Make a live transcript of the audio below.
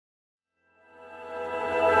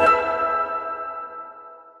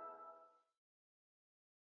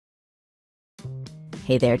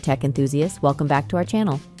Hey there, tech enthusiasts. Welcome back to our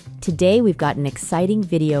channel. Today we've got an exciting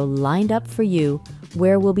video lined up for you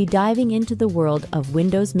where we'll be diving into the world of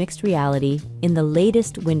Windows mixed reality in the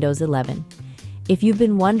latest Windows 11. If you've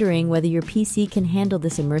been wondering whether your PC can handle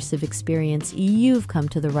this immersive experience, you've come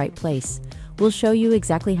to the right place. We'll show you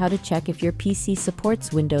exactly how to check if your PC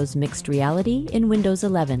supports Windows mixed reality in Windows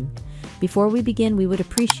 11. Before we begin, we would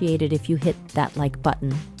appreciate it if you hit that like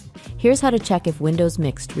button. Here's how to check if Windows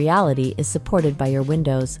Mixed Reality is supported by your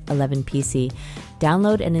Windows 11 PC.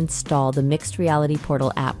 Download and install the Mixed Reality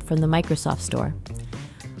Portal app from the Microsoft Store.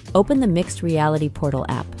 Open the Mixed Reality Portal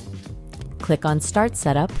app. Click on Start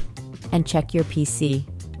Setup and check your PC.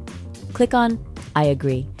 Click on I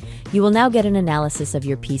agree. You will now get an analysis of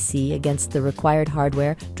your PC against the required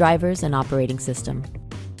hardware, drivers, and operating system.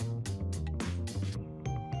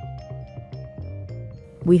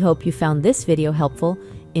 We hope you found this video helpful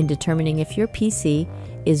in determining if your PC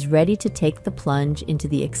is ready to take the plunge into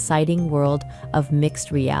the exciting world of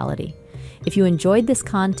mixed reality. If you enjoyed this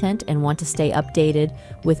content and want to stay updated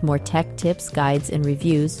with more tech tips, guides, and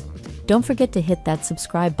reviews, don't forget to hit that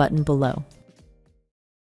subscribe button below.